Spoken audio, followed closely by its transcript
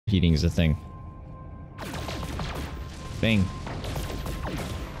Heating is a thing. Bang.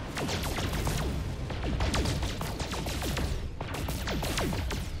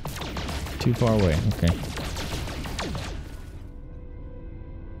 Too far away. Okay.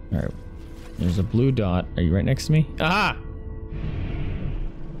 Alright. There's a blue dot. Are you right next to me? Aha!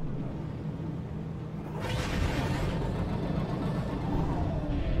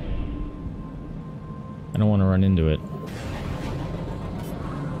 I don't want to run into it.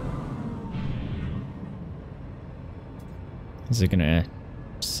 Is it gonna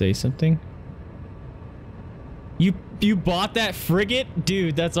say something? You bought that frigate?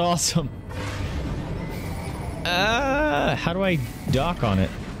 Dude, that's awesome. How do I dock on it?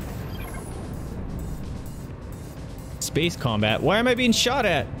 Space combat. Why am I being shot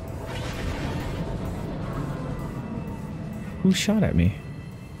at? Who shot at me?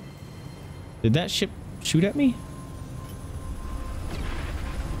 Did that ship shoot at me?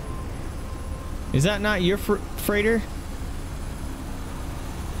 Is that not your freighter?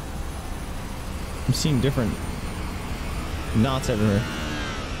 I'm seeing different knots everywhere.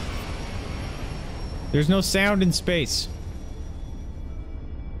 There's no sound in space.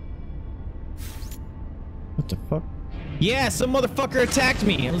 What the fuck? Yeah, some motherfucker attacked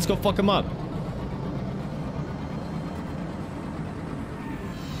me. Let's go fuck him up.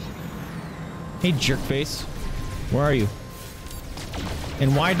 Hey, jerkface. Where are you?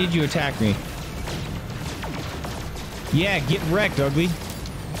 And why did you attack me? Yeah, get wrecked, ugly.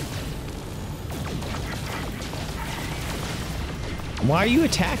 Why are you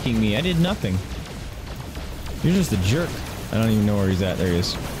attacking me? I did nothing. You're just a jerk. I don't even know where he's at. There he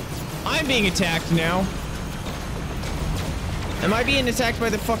is. I'm being attacked now. Am I being attacked by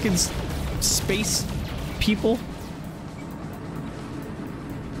the fucking space people?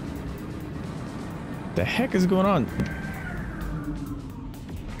 The heck is going on?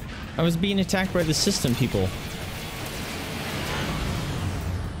 I was being attacked by the system people.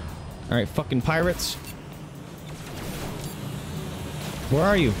 Alright, fucking pirates. Where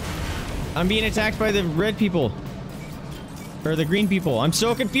are you? I'm being attacked by the red people. Or the green people. I'm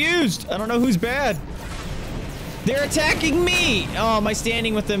so confused! I don't know who's bad. They're attacking me! Oh, my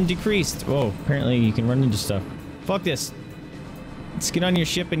standing with them decreased. Whoa, apparently you can run into stuff. Fuck this. Let's get on your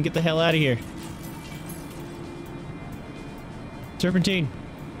ship and get the hell out of here. Serpentine.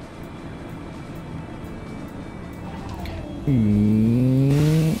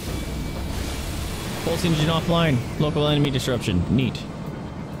 Pulse engine offline. Local enemy disruption. Neat.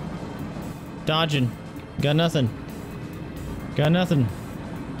 Dodging. Got nothing. Got nothing.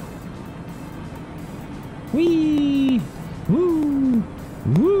 Whee! Woo!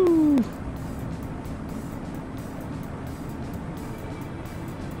 Woo!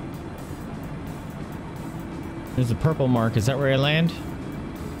 There's a purple mark. Is that where I land?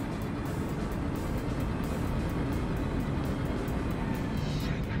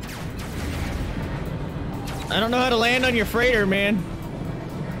 I don't know how to land on your freighter, man.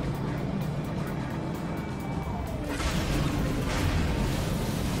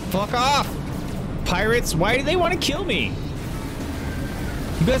 Fuck off! Pirates, why do they want to kill me?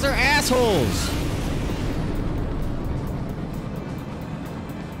 You guys are assholes!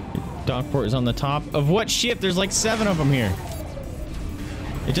 Dockport is on the top. Of what ship? There's like 7 of them here.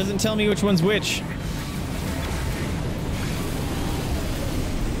 It doesn't tell me which one's which.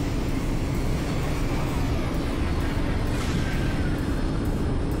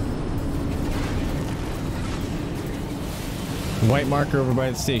 White marker over by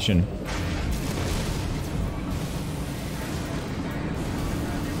the station.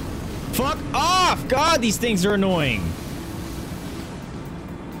 Fuck off! God, these things are annoying.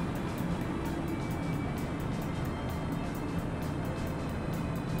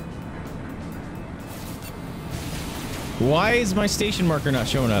 Why is my station marker not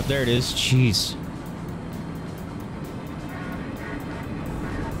showing up? There it is. Jeez.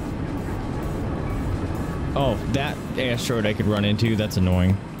 Oh, that asteroid I could run into. That's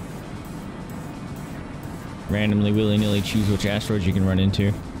annoying. Randomly, willy-nilly choose which asteroids you can run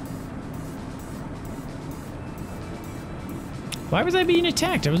into. Why was I being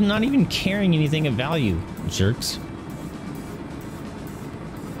attacked? I was not even carrying anything of value, jerks.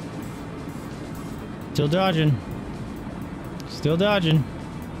 Still dodging. Still dodging.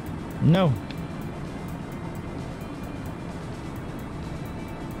 No.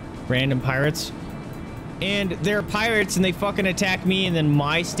 Random pirates. And they're pirates and they fucking attack me and then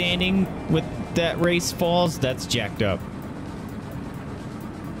my standing with that race falls. That's jacked up.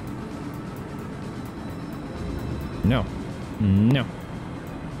 No. No.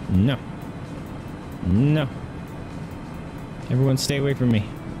 No. No. Everyone stay away from me.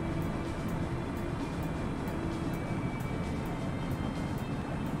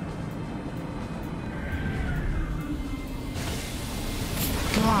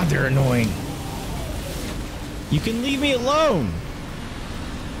 they're annoying. You can leave me alone.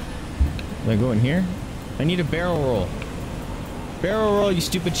 Do I go in here? I need a barrel roll. Barrel roll, you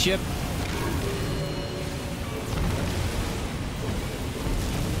stupid ship.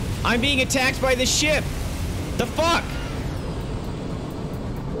 I'm being attacked by the ship. The fuck?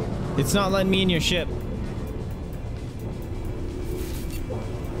 It's not letting me in your ship.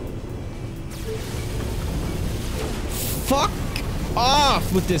 Fuck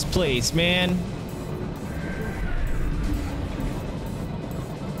off with this place, man.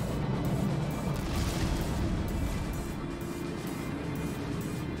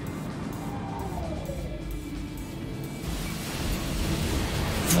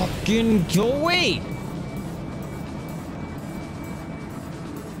 Fucking go away.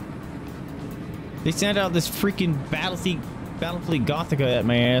 They sent out this freaking Battlefield Gothica at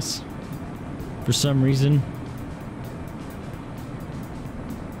my ass for some reason.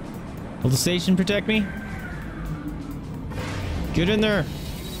 Will the station protect me? Get in there.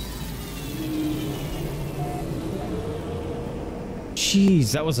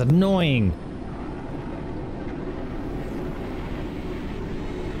 Jeez, that was annoying.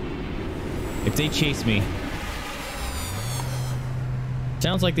 If they chase me.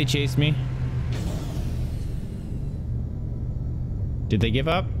 Sounds like they chased me. Did they give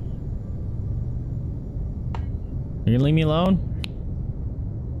up? You're gonna leave me alone?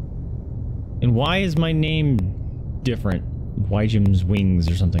 And why is my name different? Wyjum's Wings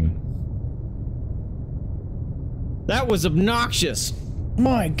or something. That was obnoxious!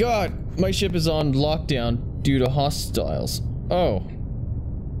 My god! My ship is on lockdown due to hostiles. Oh.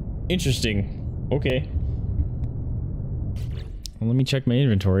 Interesting. Okay. Well, let me check my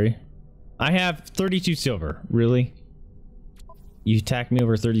inventory. I have 32 silver. Really? You attacked me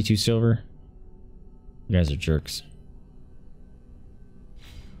over 32 silver? You guys are jerks.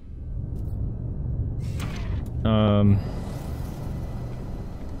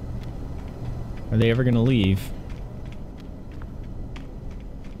 Are they ever gonna leave?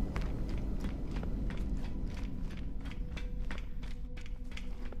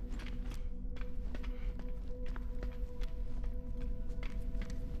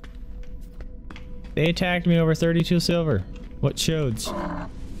 They attacked me over 32 silver. What shows?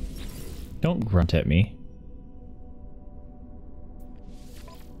 Don't grunt at me.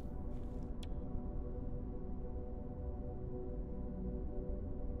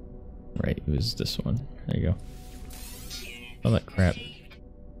 Right, it was this one. There you go. Oh, that crap.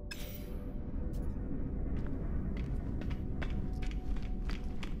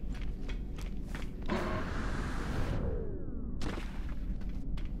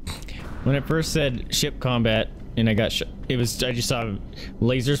 When it first said ship combat and I got I just saw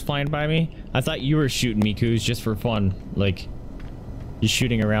lasers flying by me. I thought you were shooting me, Coos, just for fun. Like, just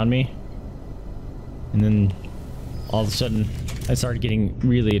shooting around me. And then all of a sudden I started getting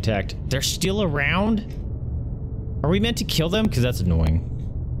really attacked. They're still around? Are we meant to kill them? Because that's annoying.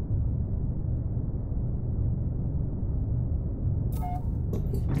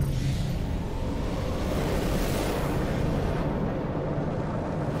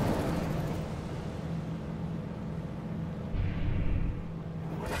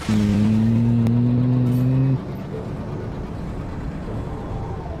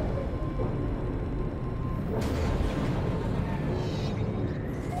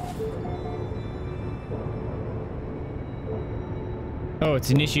 Oh,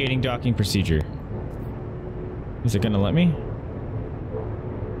 it's initiating docking procedure. Is it gonna let me?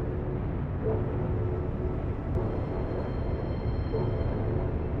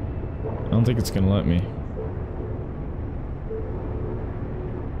 I don't think it's gonna let me.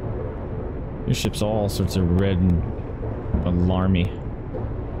 Your ship's all sorts of red and alarmy.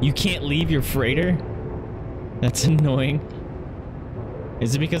 You can't leave your freighter? That's annoying.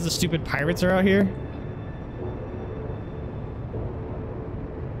 Is it because the stupid pirates are out here?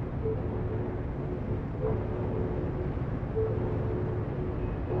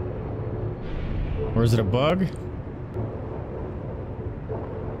 Or is it a bug?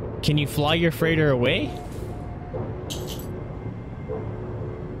 Can you fly your freighter away?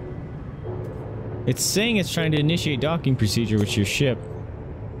 It's saying it's trying to initiate docking procedure with your ship.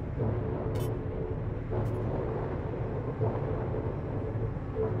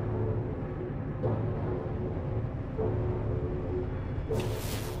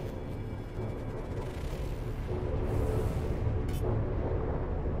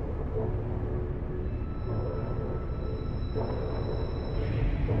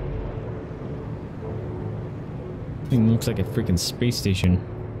 Thing looks like a freaking space station.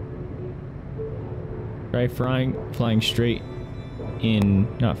 Try flying straight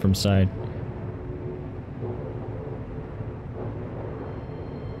in, not from side.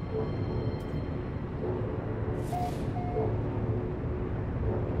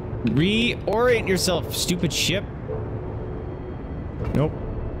 Reorient yourself, stupid ship. Nope.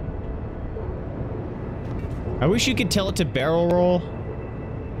 I wish you could tell it to barrel roll.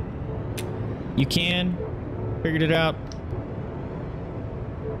 You can. Figured it out.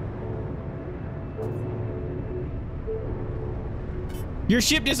 Your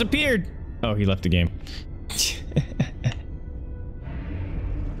ship disappeared! Oh, he left the game.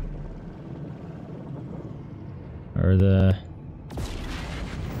 Are the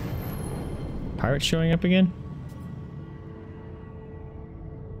pirates showing up again?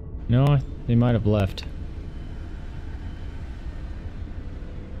 No, they might have left.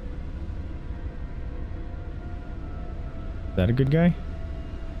 Is that a good guy?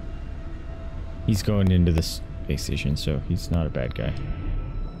 He's going into the space station, so he's not a bad guy.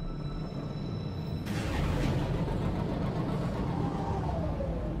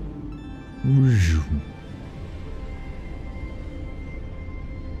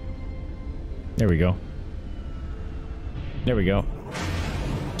 There we go. There we go.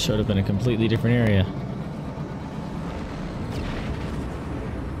 Showed up in a completely different area.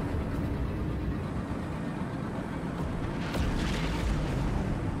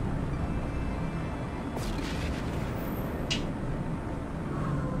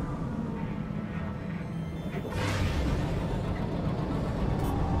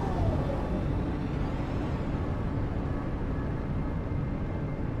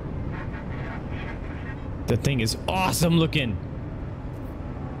 The thing is awesome looking.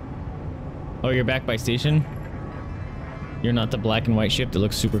 Oh, you're back by station? You're not the black and white ship that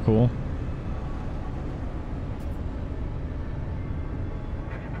looks super cool?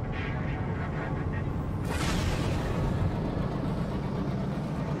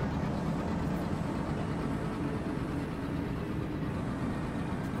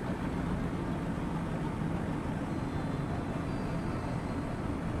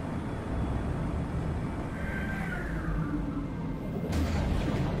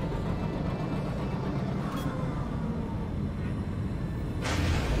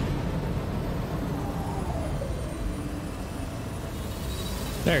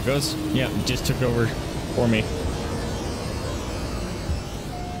 There it goes. Yeah, it just took over for me.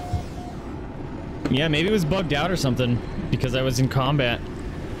 Yeah, maybe it was bugged out or something because I was in combat.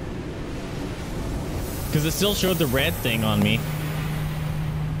 Because it still showed the red thing on me.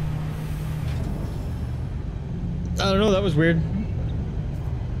 I don't know, that was weird.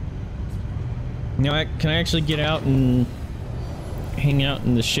 Now, can I actually get out and hang out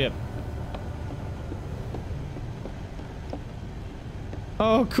in the ship?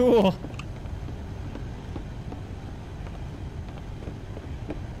 Oh, cool.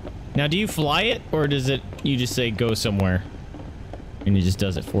 Now, do you fly it, or does it, you just say go somewhere? And it just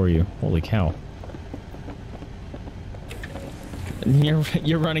does it for you. Holy cow.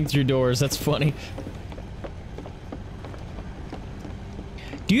 You're running through doors, that's funny.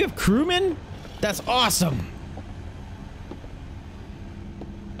 Do you have crewmen? That's awesome.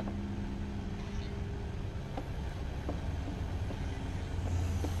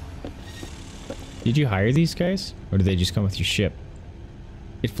 Did you hire these guys? Or did they just come with your ship?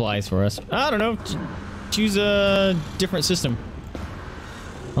 It flies for us. I don't know. Choose a different system.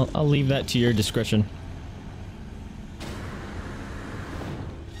 I'll leave that to your discretion.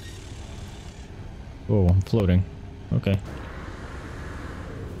 Whoa, I'm floating. Okay.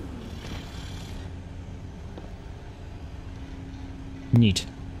 Neat.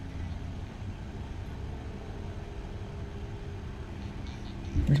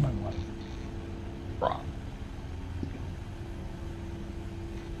 Where's my water?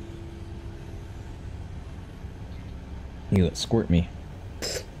 You let squirt me.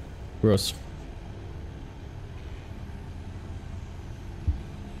 Gross.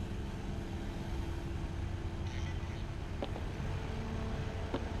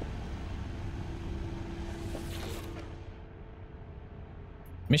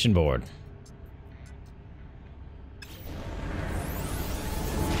 Mission board.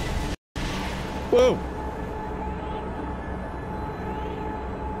 Whoa!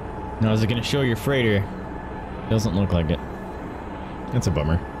 Now, is it gonna show your freighter? Doesn't look like it. That's a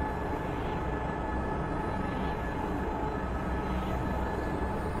bummer.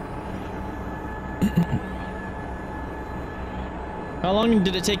 How long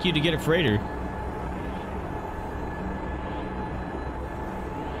did it take you to get a freighter?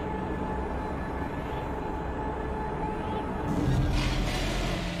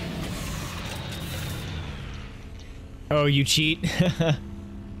 bro, you cheat.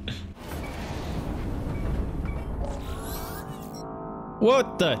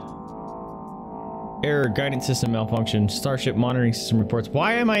 What the? Error, guidance system malfunction. Starship monitoring system reports.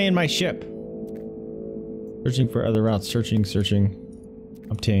 Why am I in my ship? Searching for other routes. Searching.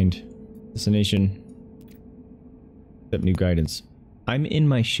 Obtained. Destination. Accept new guidance. I'm in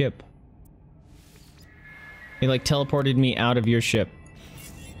my ship. They like teleported me out of your ship.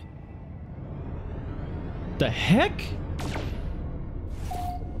 The heck?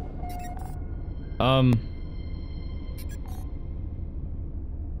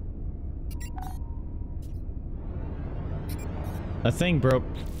 A thing broke.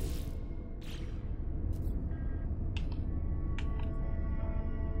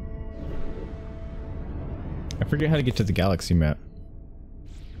 I forget how to get to the galaxy map.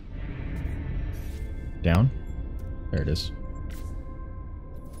 Down? There it is.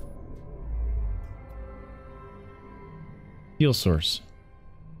 Fuel source.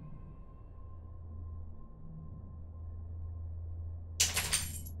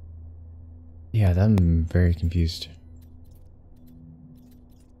 Yeah, I'm very confused.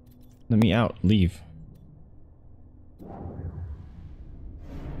 Let me out. Leave.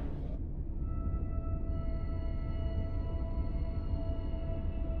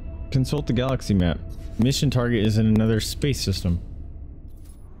 Consult the galaxy map. Mission target is in another space system.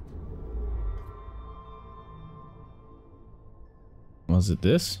 Was it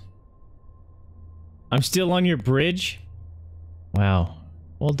this? I'm still on your bridge? Wow.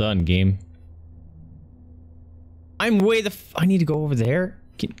 Well done, game. I'm way the I need to go over there?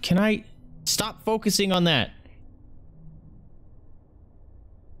 Can I stop focusing on that?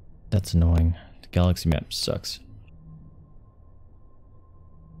 That's annoying. The galaxy map sucks.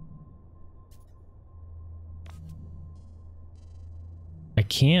 I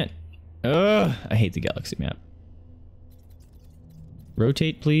can't. Ugh, I hate the galaxy map.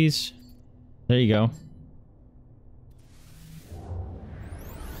 Rotate, please. There you go.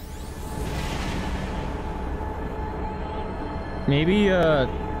 Maybe,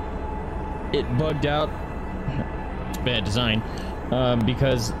 it bugged out. It's bad design.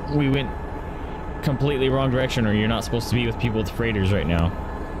 Because we went completely wrong direction, or you're not supposed to be with people with freighters right now.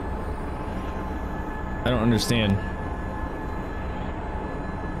 I don't understand.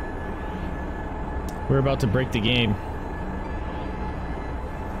 We're about to break the game.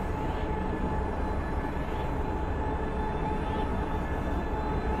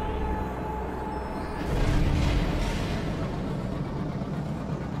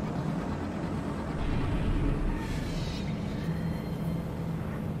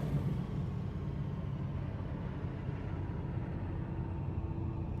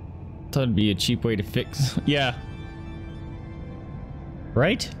 Thought it'd be a cheap way to fix. Yeah.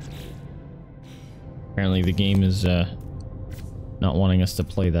 Right? Apparently the game is not wanting us to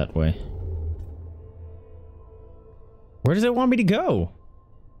play that way. Where does it want me to go?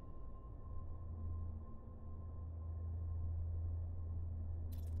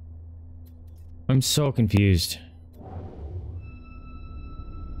 I'm so confused.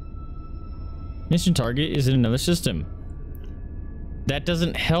 Mission target is in another system. That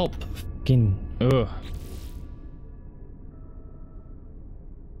doesn't help. Fucking ugh.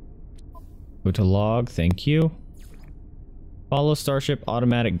 Go to log, thank you. Follow Starship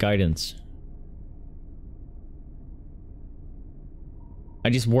automatic guidance. I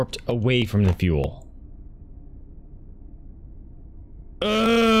just warped away from the fuel.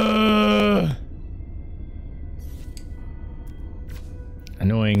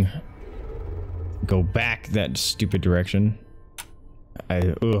 Annoying. Go back that stupid direction.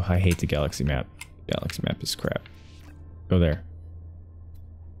 I hate the galaxy map. Galaxy map is crap. Go there.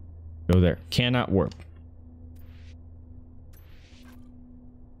 Go there. Cannot warp.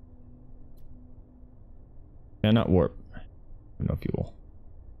 Cannot warp. No fuel.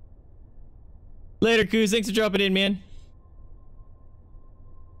 Later, Coos. Thanks for dropping in, man.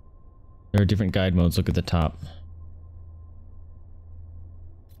 There are different guide modes. Look at the top.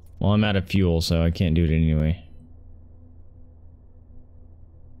 Well, I'm out of fuel, so I can't do it anyway.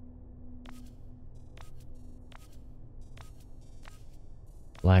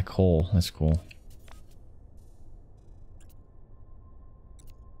 Black hole. That's cool.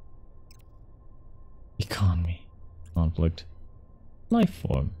 Economy. Conflict. Life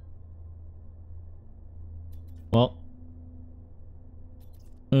form. Well.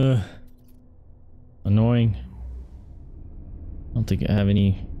 Annoying. I don't think I have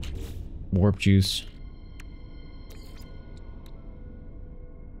any warp juice.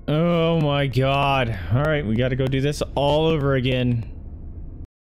 Oh my god. Alright, we gotta go do this all over again.